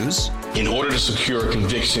 News. In order to secure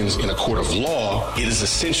convictions in a court of law, it is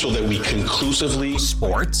essential that we conclusively.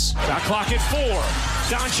 Sports. Got clock at 4.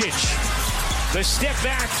 Doncic. The step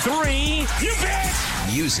back 3. You bet.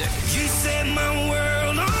 Music. You set my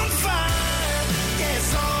world on fire.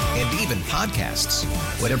 Yes, and even podcasts.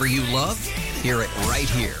 Whatever you love, hear it right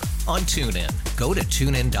here on TuneIn. Go to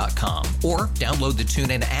TuneIn.com or download the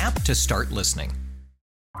TuneIn app to start listening.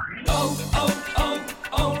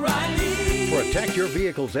 O'Reilly. Protect your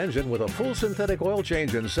vehicle's engine with a full synthetic oil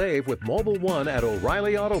change and save with Mobil 1 at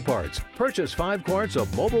O'Reilly Auto Parts. Purchase 5 quarts of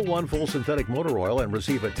Mobil 1 full synthetic motor oil and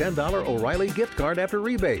receive a $10 O'Reilly gift card after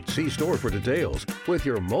rebate. See store for details. With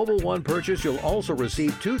your Mobil 1 purchase, you'll also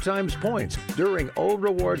receive 2 times points during O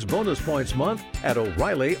Rewards Bonus Points Month at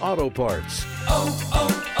O'Reilly Auto Parts.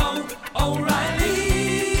 O'Reilly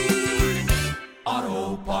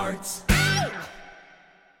Auto Parts.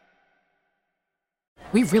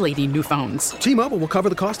 We really need new phones. T-Mobile will cover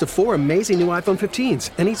the cost of 4 amazing new iPhone 15s,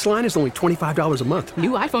 and each line is only $25 a month.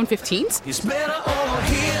 New iPhone 15s? It's better over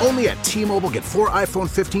here. Only at T-Mobile, get 4 iPhone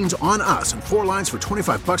 15s on us and 4 lines for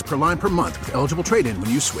 $25 per line per month with eligible trade-in when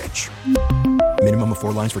you switch. Minimum of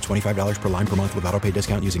 4 lines for $25 per line per month with autopay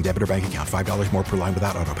discount using debit or bank account. $5 more per line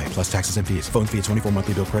without autopay, plus taxes and fees. Phone fee at 24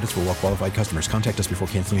 monthly bill credits for well-qualified customers. Contact us before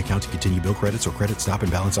canceling account to continue bill credits or credit stop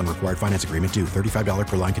and balance on required finance agreement due. $35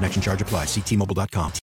 per line connection charge applies. See T-Mobile.com.